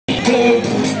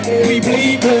we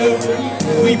bleed blue,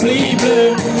 we bleed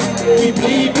blue, we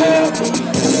bleed blue.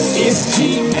 It's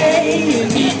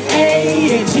G-A-N-D-A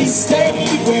and G-Stay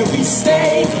where we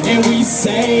stay and we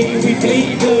say we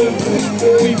bleed blue,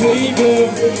 we bleed blue,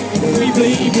 we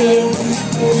bleed blue,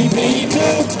 we bleed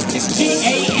blue. It's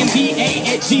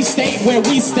G-A-N-D-A at G-Stay where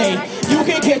we stay. You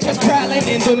can catch us prowling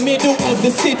in the middle of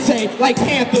the city like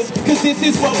panthers, cause this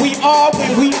is what we are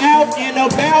when we out and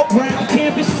about. Round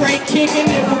campus straight kicking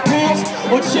it with pounds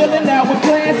or chilling out with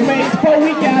classmates, but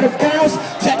we gotta bounce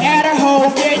to add a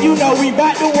hole. Yeah, you know we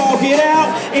bout to walk it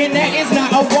out, and that is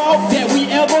not a walk that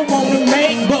we ever wanna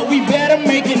make, but we better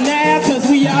make it now cause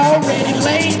we already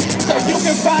late. So you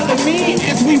can follow me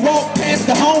as we walk past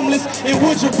the homeless in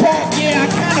Woodruff Park. Yeah, I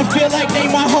kinda feel like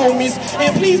they my homies,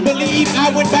 and please believe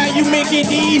I would buy you Mickey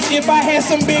D's if I had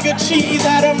some bigger cheese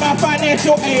out of my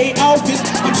financial aid office.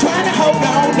 I'm trying to hold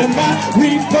on to my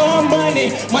refund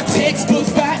money. My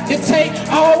textbook's about to take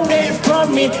all that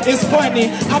from me. It's funny,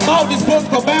 I bought this book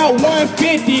for about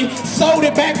 $150, sold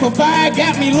it back for $5,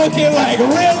 got me looking like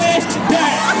really?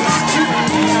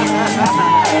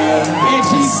 And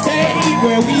she stayed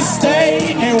where we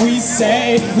stay and we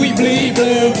say we bleed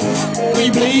blue, we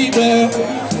bleed blue,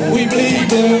 we bleed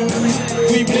blue,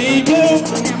 we bleed blue.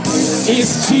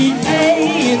 It's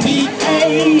G-A-N-D-A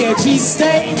and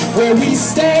G-Stay where we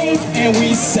stay and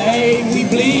we say we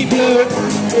bleed blue,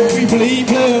 we bleed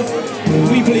blue,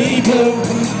 we bleed blue.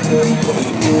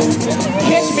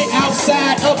 Catch me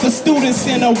outside of the student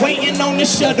center waiting on the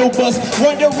shuttle bus,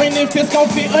 wondering if it's gonna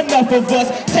fit enough of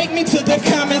us. Take me to the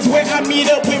comments where I meet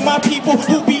up with my people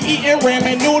who be eating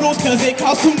ramen noodles cause it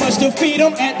costs too much to feed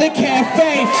them at the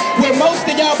cafe, where most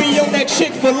of y'all be on that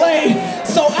Chick-fil-A.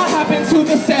 So I hop into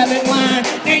the salad line,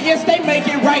 and yes, they make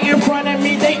it right in front of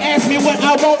me. They ask me what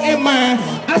I want in mine.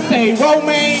 I say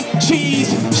romaine,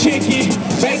 cheese, chicken,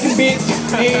 bacon bits,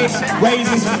 eggs,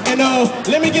 raisins, and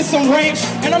let me get some ranch,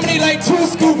 and I'm gonna need like 2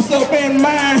 scoops up in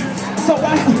mine. So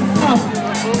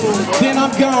then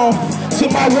I'm gone to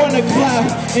my 1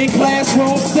 o'clock in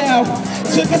classroom south.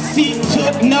 Took a seat,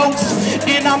 took notes,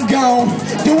 and I'm gone.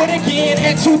 Do it again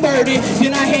at 2:30,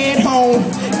 then I head home.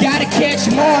 Gotta catch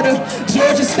MARTA,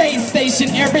 Georgia State Station.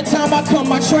 Every time I come,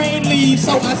 my train leaves,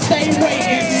 so I stay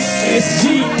waiting. It's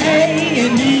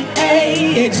G-A-N-D-A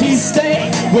and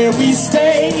G-Stay where we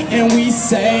stay and we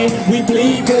say we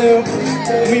bleed blue,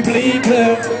 we bleed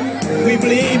blue, we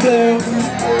bleed blue,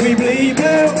 we bleed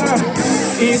blue.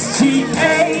 It's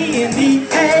G-A-N-D-A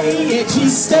and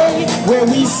G-Stay where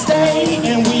we stay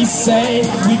and we say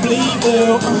we bleed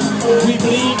blue, we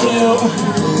bleed blue,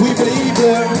 we bleed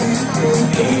blue.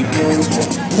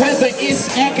 Whether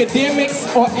it's academics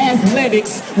or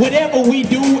athletics, whatever we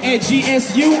do at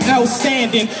GSU,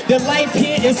 outstanding. The life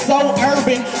here is so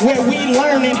urban where we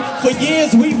learning. For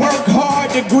years we work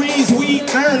hard, degrees we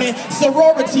earning.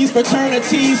 Sororities,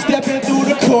 fraternities, stepping through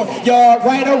the courtyard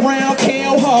right around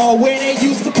Kale Hall where they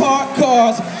used to park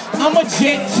cars. I'm a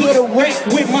jet to the wreck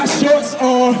with my shorts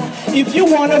on. If you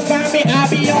wanna find me, I'll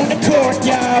be on the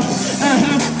courtyard.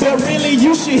 But really,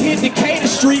 you should hit Decatur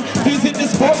Street. Visit the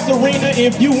sports arena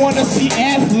if you wanna see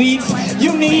athletes.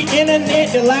 You need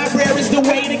internet, the library's the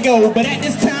way to go. But at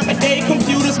this time of day,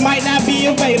 computers might not be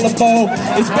available.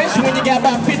 Especially when you got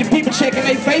about 50 people checking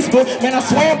their Facebook. Man, I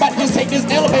swear I'm about to just take this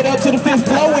elevator up to the 5th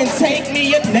floor and take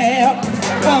me a nap.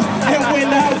 And when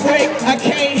I wake, I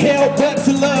can't help but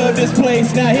to love this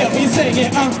place. Now help me sing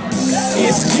it,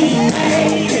 It's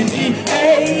G-A-N-D-A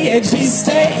and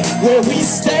G-Stay where we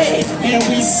stay and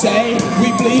we say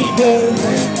we bleed blue,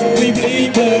 we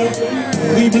bleed blue,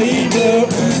 we bleed blue,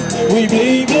 we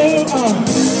bleed blue.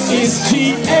 It's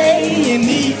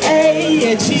G-A-N-D-A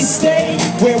and G-Stay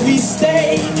where we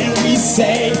stay and we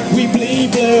say we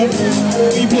bleed blue,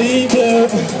 we bleed blue,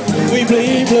 we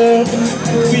bleed blue,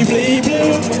 we bleed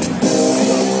blue.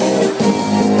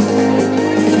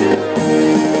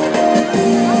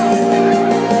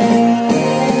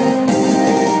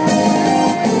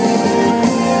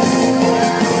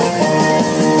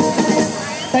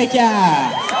 Thank ya.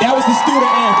 That was the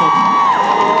student anthem.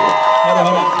 Hold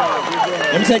on.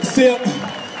 Let me take a sip.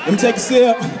 Let me take a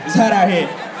sip. It's hot out here.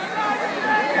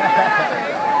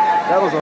 That was